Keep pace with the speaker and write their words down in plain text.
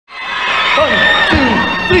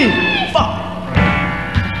3, 4.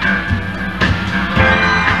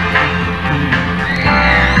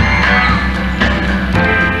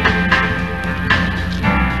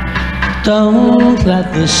 Don't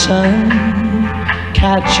let the sun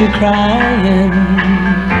catch you crying.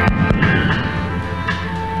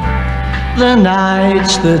 The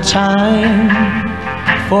night's the time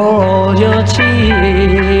for all your tears.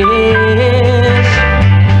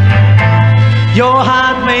 Your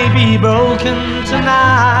heart may be broken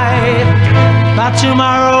tonight, but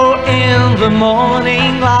tomorrow in the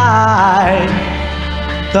morning light,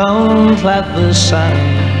 don't let the sun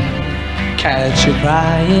catch you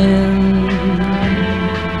crying.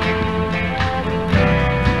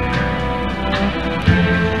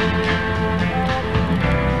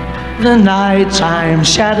 The nighttime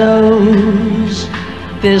shadows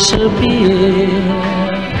disappear,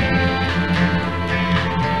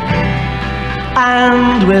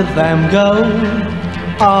 and with them go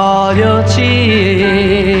all your tears.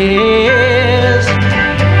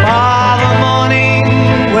 For the morning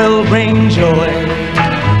will bring joy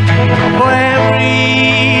for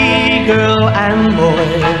every girl and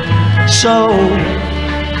boy. So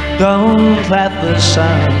don't let the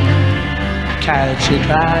sun catch you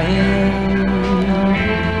crying.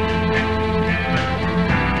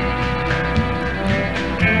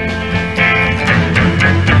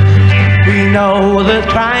 We know that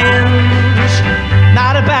crying's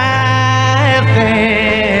not a bad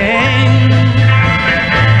thing,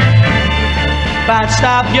 but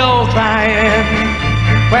stop your crying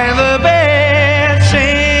when the birds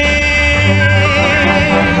sing.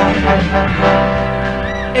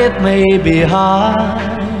 It may be hard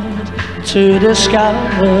to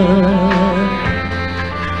discover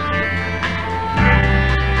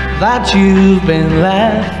that you've been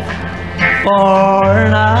left for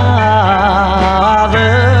another,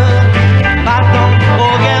 but don't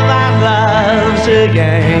forget that love's a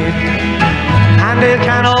game, and it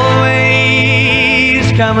can always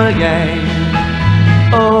come again.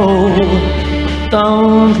 Oh,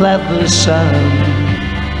 don't let the sun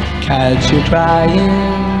catch you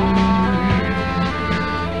crying.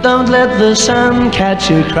 Don't let the sun catch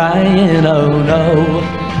you crying, oh no.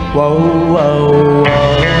 Whoa, whoa,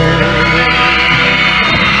 whoa.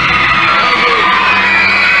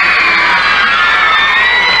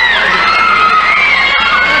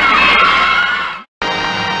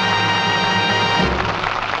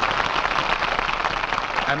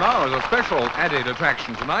 And now, as a special added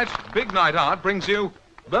attraction tonight, Big Night Out brings you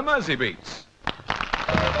the Mersey Beats.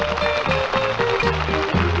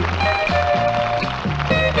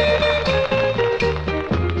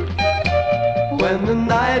 When the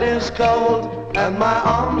night is cold and my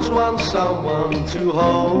arms want someone to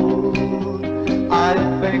hold, I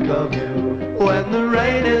think of you. When the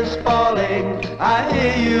rain is falling, I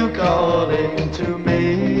hear you calling to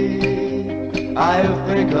me. I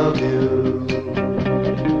think of you.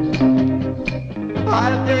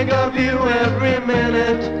 I think of you every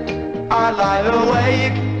minute. I lie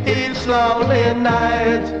awake each lonely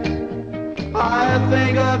night. I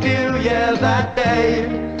think of you, yeah, that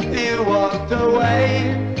day you walked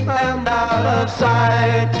away and out of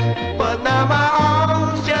sight. But now my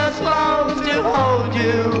arms just long to hold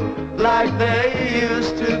you like they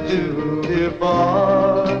used to do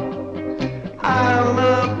before. I'm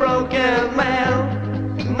a broken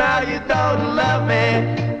man, now you don't love me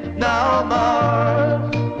no more.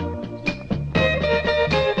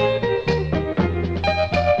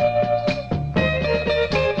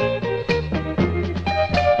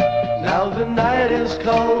 Now the night is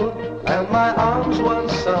cold and my arms want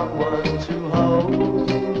someone to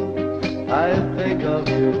hold. I think of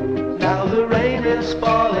you. Now the rain is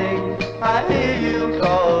falling, I hear you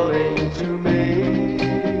calling to me.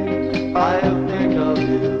 I think of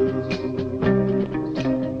you.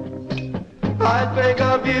 I think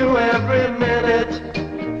of you every minute.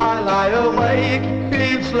 I lie awake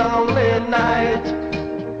each lonely night.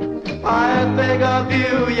 I think of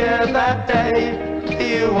you, yeah, that day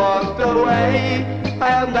you walked away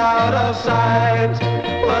and out of sight.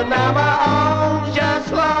 But now my arms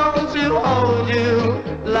just long to hold you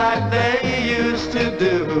like they used to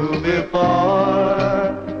do before.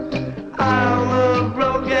 I'm a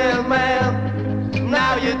broken man,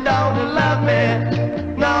 now you don't love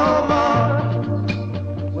me no more.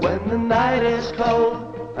 When the night is cold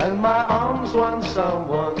and my arms want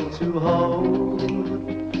someone to hold,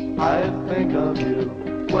 I think of you.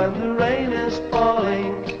 When the rain is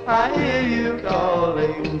falling, I hear you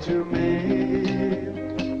calling to me.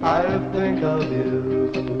 I think of you.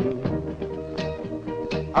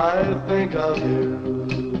 I think of you.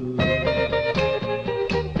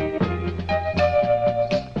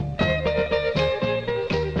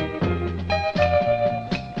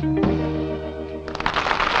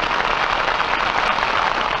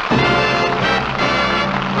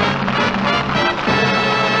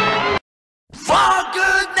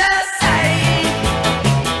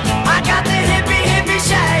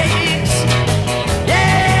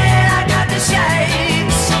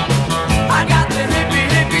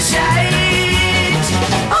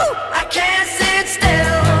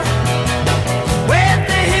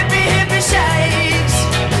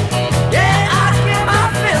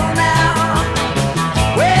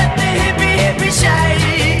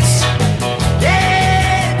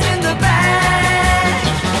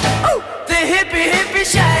 hippie, hippie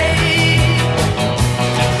shake.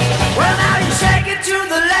 Well, now you shake it to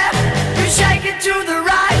the left, you shake it to the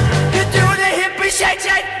right, you do the hippie shake,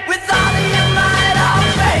 shake with all of your might, oh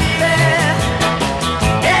baby.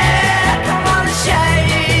 Yeah, come on and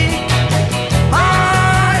shake. Oh,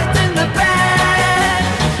 it's in the band.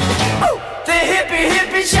 Ooh, the hippie,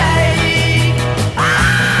 hippie shake.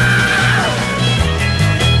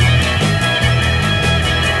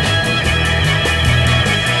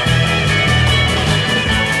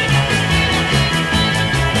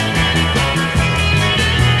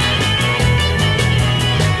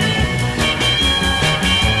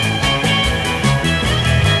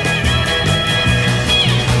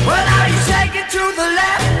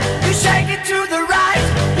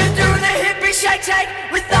 Shake, shake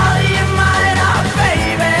with all of your might, oh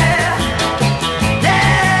baby.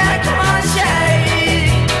 Yeah, come on,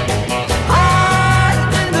 shake. Oh,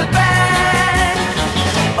 it's in the band.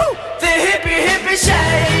 Ooh, the hippie, hippie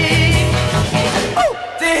shake. Ooh,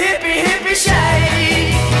 the hippie, hippie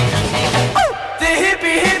shake. Ooh, the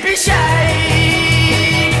hippie, hippie shake.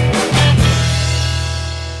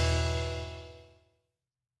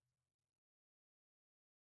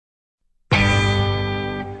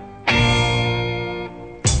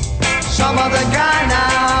 Some other guy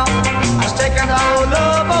now has taken all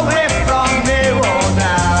love away from me, oh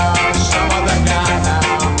now. Some other guy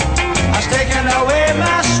now has taken away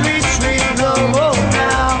my sweet, sweet love, oh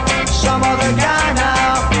now. Some other guy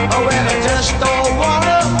now, oh well, I just don't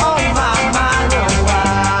wanna own my mind, oh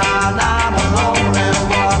while I'm a lonely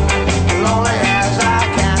one, lonely as I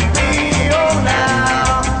can be, oh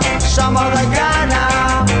now. Some other guy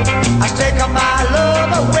now has taken my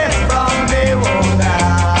love away from me, oh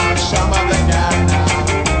now. Some other guy now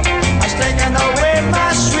has taken away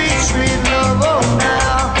my sweet, sweet love, oh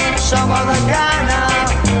now. Some other guy now,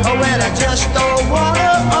 oh well, I just don't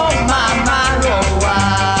wanna own my mind, oh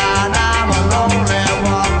while I'm a lonely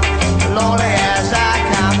one, lonely as I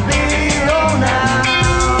can be, oh now.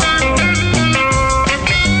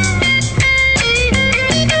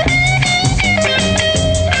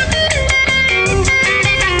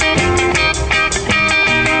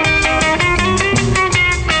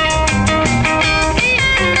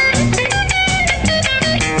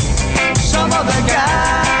 Some other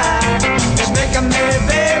guy is making me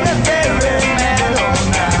very, very mad, oh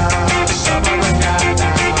now. Some other guy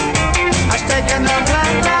now has taken the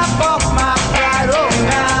black life off my pride, oh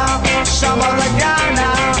now. Some other guy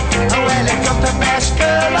now, well, he got the best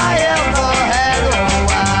girl I ever had, oh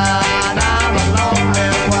while I'm a lonely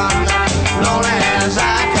one, lonely as I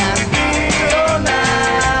can be, oh now.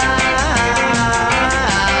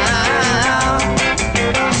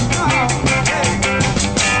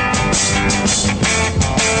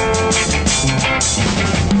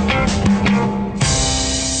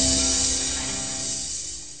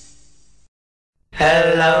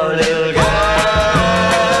 Hello, little girl.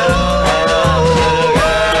 Hello, little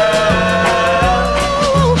girl.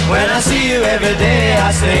 When I see you every day,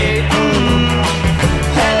 I say,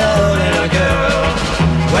 hello, little girl.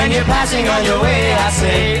 When you're passing on your way, I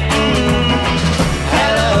say,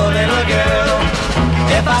 hello, little girl.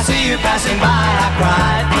 If I see you passing by, I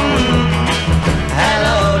cry,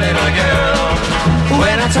 hello, little girl.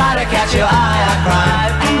 When I try to catch your eye, I cry,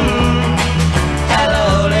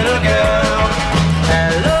 hello, little girl.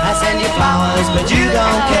 I send you flowers, but you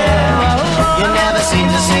don't care. You never seem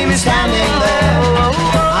to see me standing there.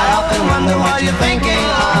 I often wonder what you're thinking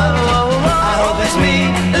of. I hope it's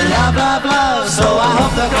me, love, love, love. So I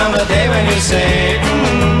hope there'll come a day when you say,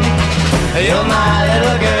 you're my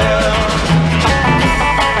little girl.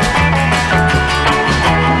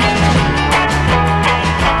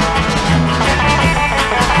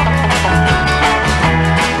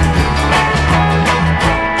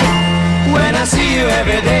 When I see you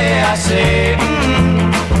every day, I say,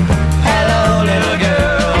 hello, little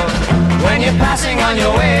girl. When you're passing on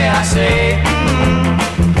your way, I say,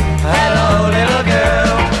 hello, little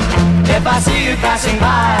girl. If I see you passing by,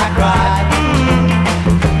 I cry,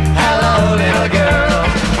 hello, little girl.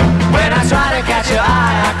 When I try to catch your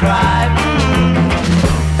eye, I cry,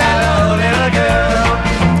 hello, little girl.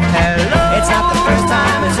 Hello. It's not the first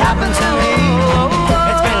time it's happened to me.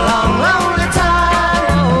 It's been a long, lonely time.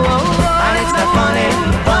 And it's not funny,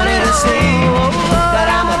 funny to see that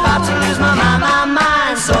I'm about to lose my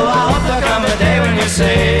mind. So I hope there'll come a day when you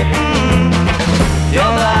say,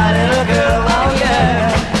 you're my little girl, oh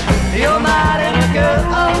yeah. You're my little girl,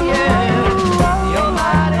 oh yeah.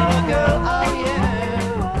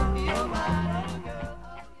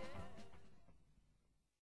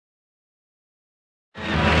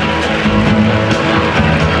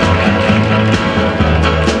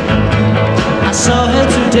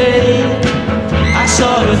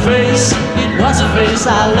 place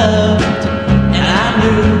I loved, and I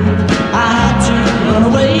knew I had to run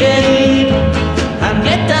away and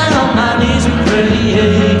get down on my knees and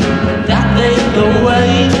pray that they'd go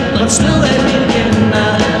away, but still they begin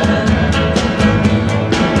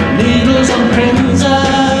needles and pins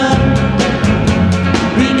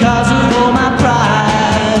because of all my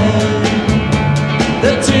pride,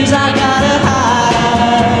 the tears I gotta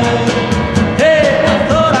hide. Hey, I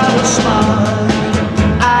thought I was smart,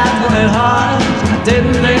 I wanted hard, I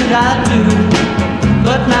didn't think I'd do,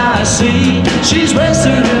 but now I see she's way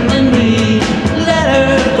sooner than me. Let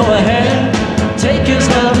her go ahead, take his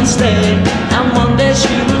love and stay, and one day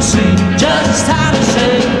she will see just how to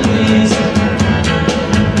say please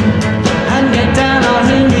and get down on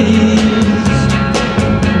her knees.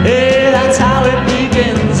 Hey, that's how it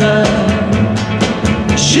begins.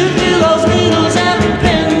 Shoot through those needles and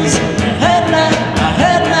pins, head now,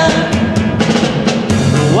 head now.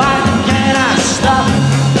 Why can't I stop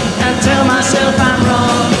and tell myself I'm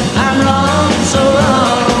wrong, so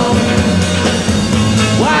wrong?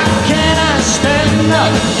 Why can't I stand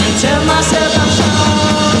up and tell myself I'm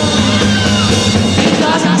strong?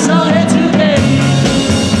 Because I saw her today,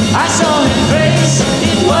 I saw her face,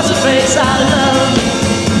 it was a face I loved,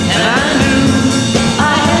 and I knew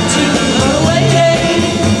I had to run away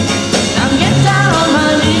and get down on my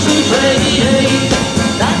knees and pray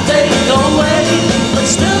that they'd go away, but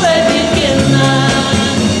still they begin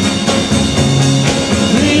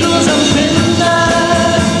needles and pins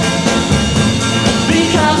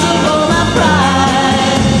because of all my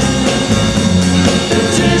pride, the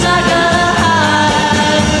tears I gotta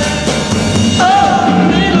hide. Oh,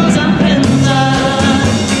 needles and pins,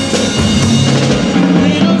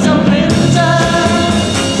 needles and pins,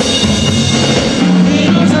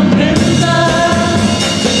 needles and pins.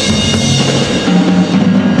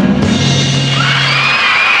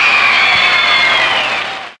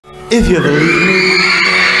 If you believe me,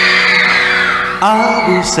 I'll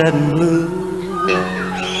be sad and blue.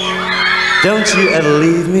 Don't you ever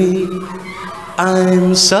leave me,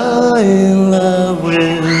 I'm so in love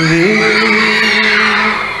with you.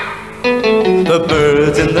 The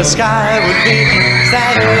birds in the sky would be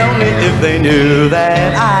sad and lonely if they knew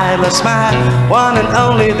that I lost my one and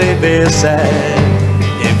only. They'd be sad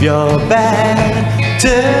if you're bad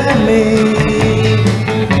to me.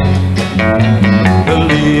 The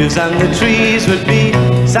leaves on the trees would be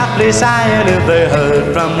softly sighing if they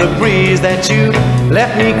heard from the breeze that you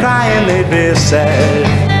left me crying. They'd be sad,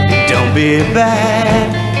 don't be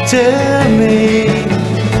bad to me.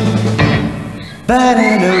 But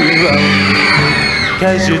I know you're wrong,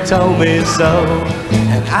 'cause you told me so,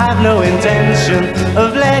 and I've no intention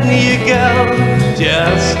of letting you go.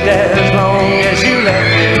 Just as long as you let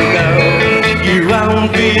me know you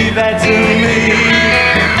won't be bad to me.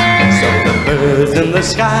 So the birds in the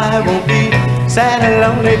sky won't be sad and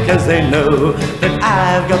lonely, 'cause they know that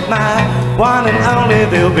I've got my one and only.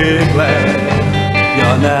 They'll be glad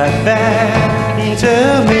you're not bad to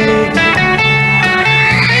me.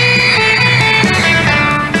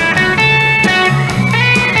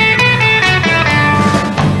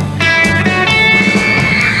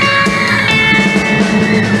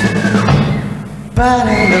 But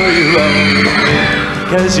I know you're wrong,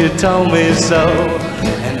 'cause you told me so,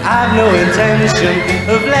 and I've no intention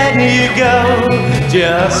of letting you go.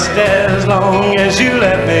 Just as long as you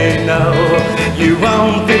let me know you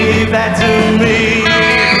won't be bad to me.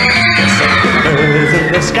 So the birds in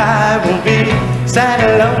the sky won't be sad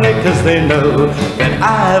and lonely, 'cause they know that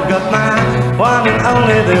I've got my one and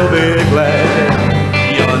only. They'll be glad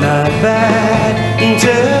you're not bad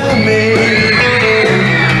to me.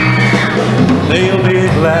 They'll be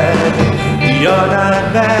glad you're not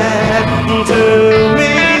bad to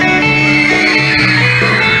me.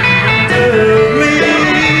 To me.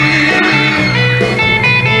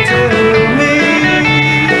 To me.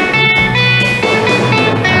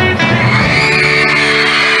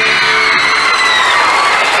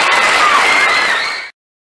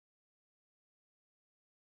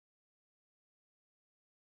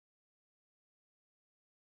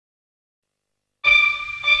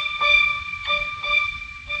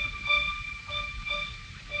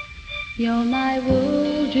 You're my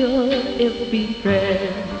world, you're every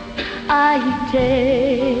breath I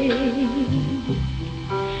take.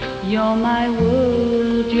 You're my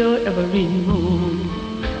world, you're every move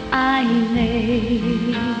I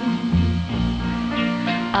make.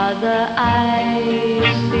 Other eyes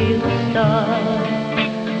see the stars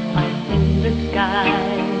up in the sky,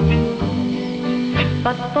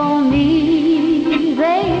 but for me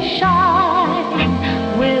they shine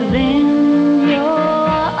within your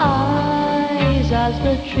eyes as the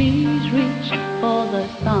the trees reach for the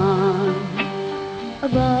sun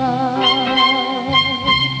above,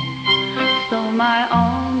 so my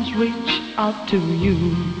arms reach out to you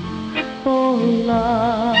for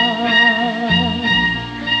love.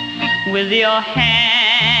 With your hand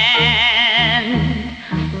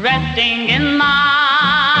resting in mine,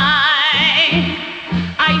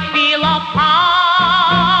 I feel a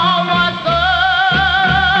power so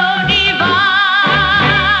divine.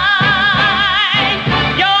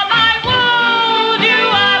 You're my world, you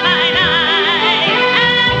are my night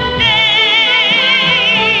and day.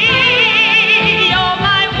 You're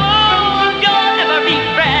my world, your every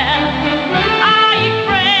breath I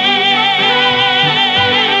pray.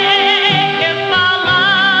 If our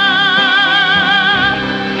love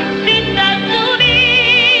seems as to be,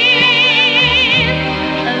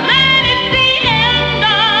 then it's the end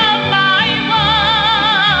of my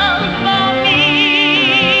world for me.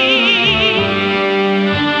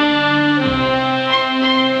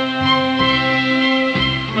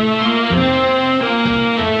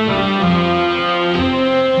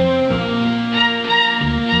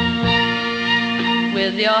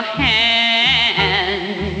 With your hand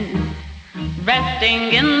resting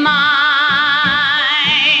in mine,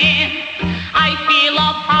 I feel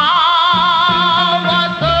a power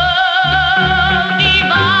so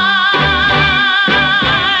divine.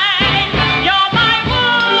 You're my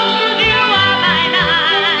world, you are my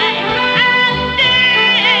night and day.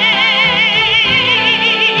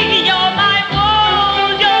 You're my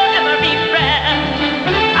world, your every breath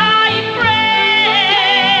I pray.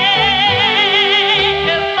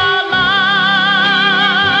 If our love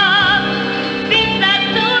seems that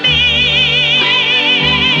to me,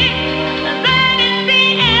 then it's the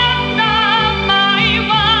end of my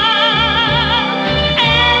world,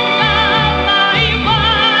 end of my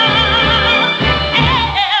world,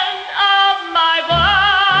 end of my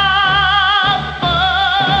world for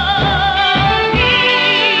me.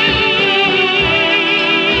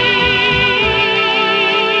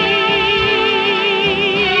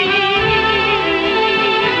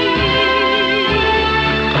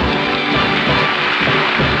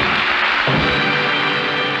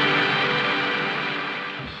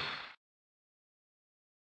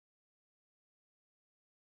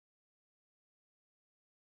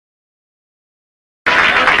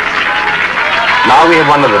 Now we have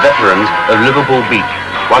one of the veterans of Liverpool Beach,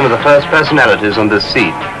 one of the first personalities on this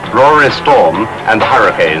scene, Rory Storm and the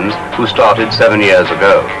Hurricanes, who started 7 years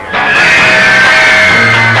ago.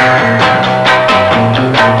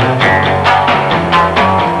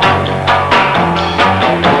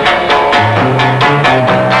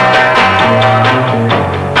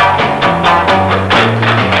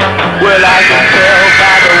 Well, I can tell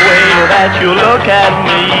by the way that you look at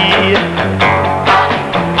me.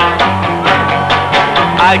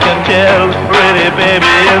 I can tell, pretty baby,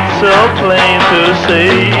 it's so plain to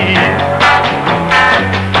see.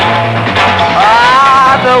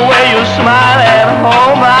 Ah, the way you smile and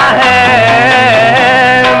hold my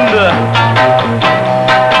hand.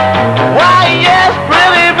 Why, yes,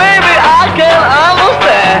 pretty baby, I can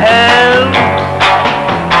understand.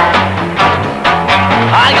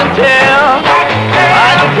 I can tell,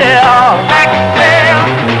 I can tell.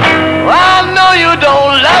 I know you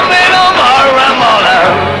don't love me no more, Ramona.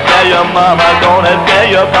 Tell your mama, gonna tell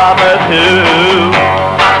your papa too.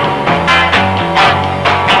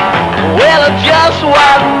 Well, just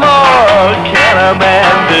what more can a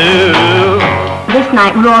man do? This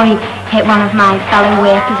night, Rory hit one of my fellow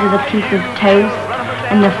workers with a piece of toast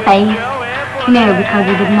in the face, you know, because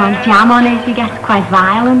he didn't want jam on it. He gets quite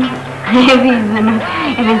violent if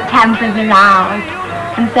his temper's aroused.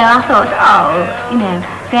 And so I thought, oh, you know.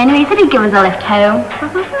 So anyway, he said he'd give us a lift home.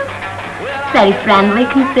 Very friendly,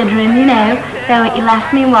 considering, you know. So he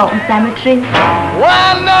left me in Walton Cemetery.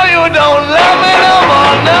 Well, no, you don't love me no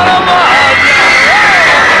more, no more.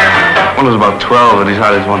 When I was about 12, I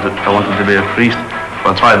decided I wanted to be a priest.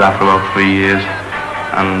 Well, I tried that for about 3 years,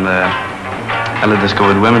 and I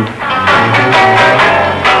discovered women.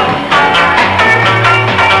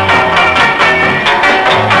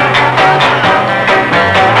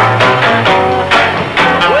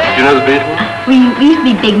 Do you know the Beatles? We used to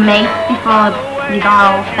be big mates before we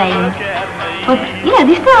got all famous. But, you know,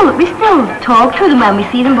 we still talk to them when we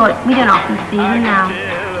see them, but we don't often see them now.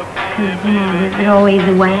 Because, you know, they're always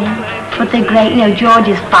away. But they're great, you know, George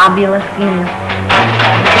is fabulous, you know.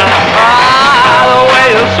 Ah, the way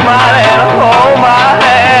you smile and hold my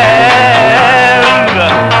hand.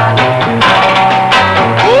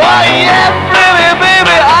 Oh, yeah, pretty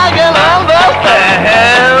baby, I can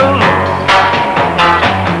understand.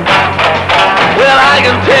 Well, I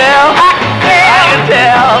can tell, I can tell.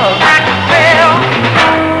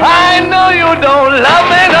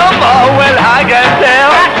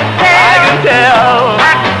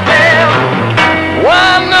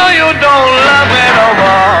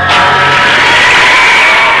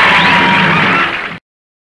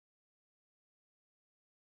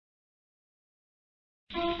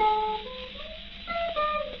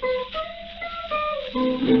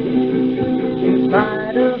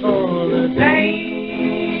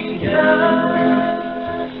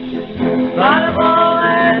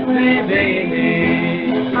 me, baby.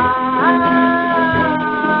 I'll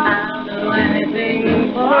do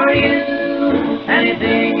anything for you,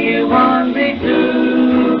 anything you want me to.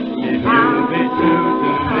 If you'll be true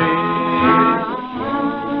to me.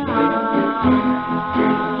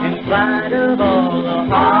 In spite of all the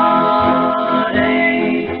heartache,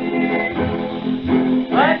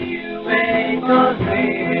 but you may cause me.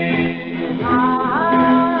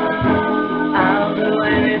 I'll do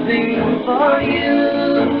anything for you,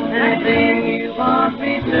 anything you want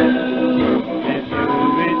me to. If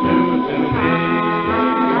you'll be true to me.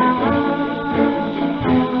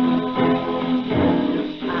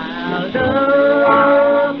 I'll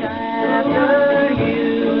look after you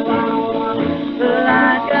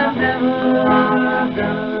like I've never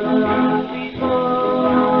done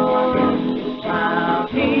before. I'll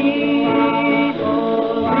keep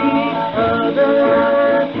all each other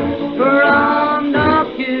from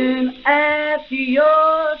knocking at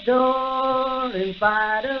your door. In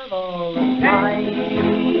spite of all the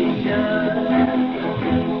fighting,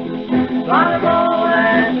 in spite of all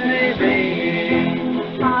that may be,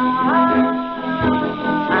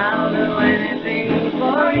 I'll do anything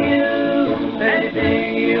for you, anything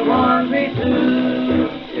you want me to,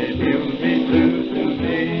 if you'll be true to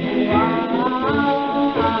me.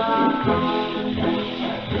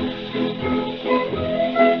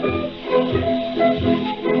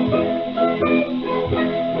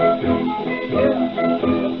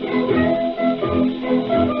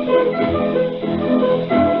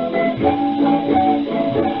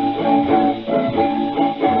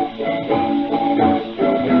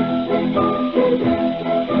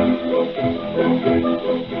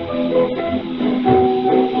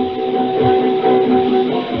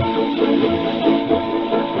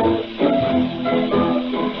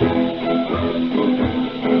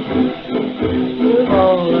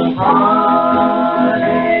 All the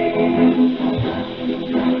heartache,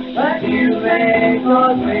 but you may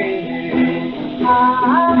cause me.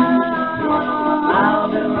 I'll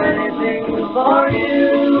do anything for you,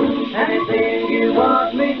 anything you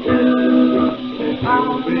want me to.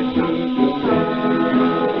 I'll be true to me.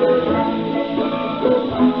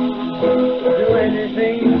 Do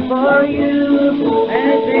anything for you,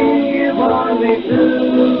 anything you want me to.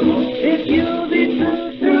 If you'll be true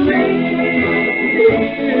to me.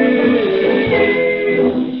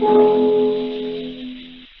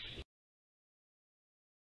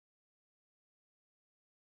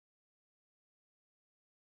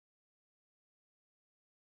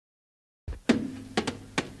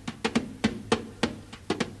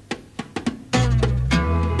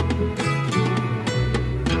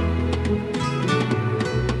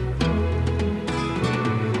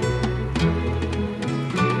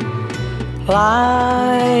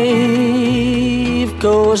 Life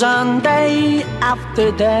goes on day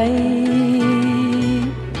after day.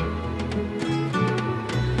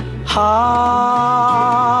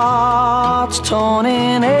 Hearts torn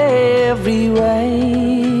in every way.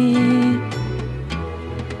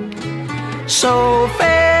 So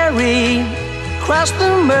ferry cross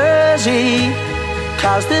the Mersey,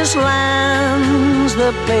 'cause this land's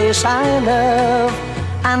the place I love,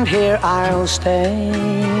 and here I'll stay.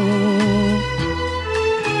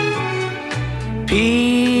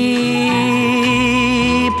 People,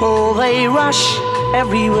 they rush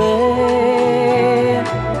everywhere,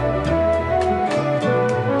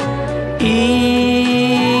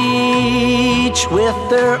 each with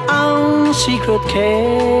their own secret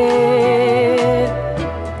care.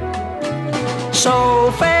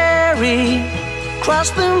 So ferry cross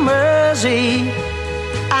the Mersey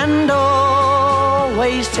and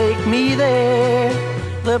always take me there,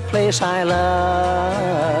 the place I love.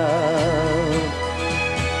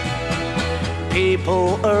 People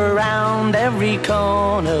around every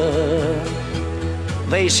corner,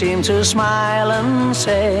 they seem to smile and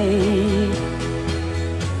say,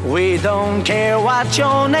 we don't care what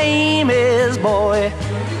your name is, boy,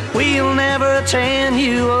 we'll never turn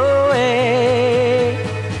you away.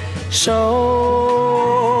 So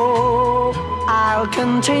I'll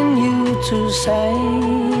continue to say,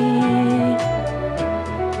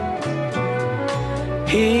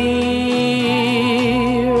 here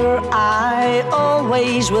I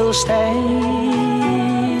always will stay.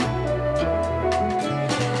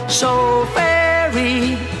 So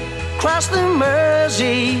ferry cross the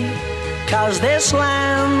Mersey, 'cause this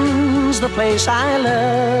land's the place I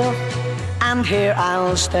love, and here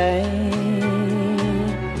I'll stay,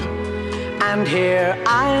 and here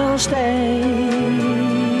I'll stay,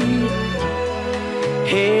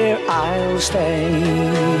 here I'll stay.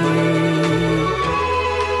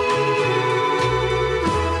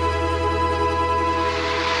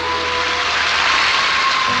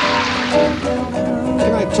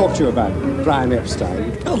 talk to you about Brian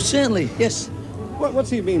Epstein? Oh, certainly, yes. What's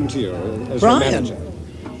he been to you as Brian? your manager?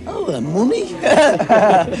 Oh, money?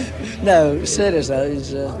 No, serious though.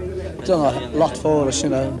 He's done a lot for us, you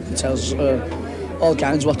know. He tells us all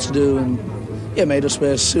kinds what to do, and made us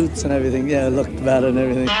wear suits and everything. Yeah, looked better and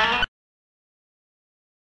everything.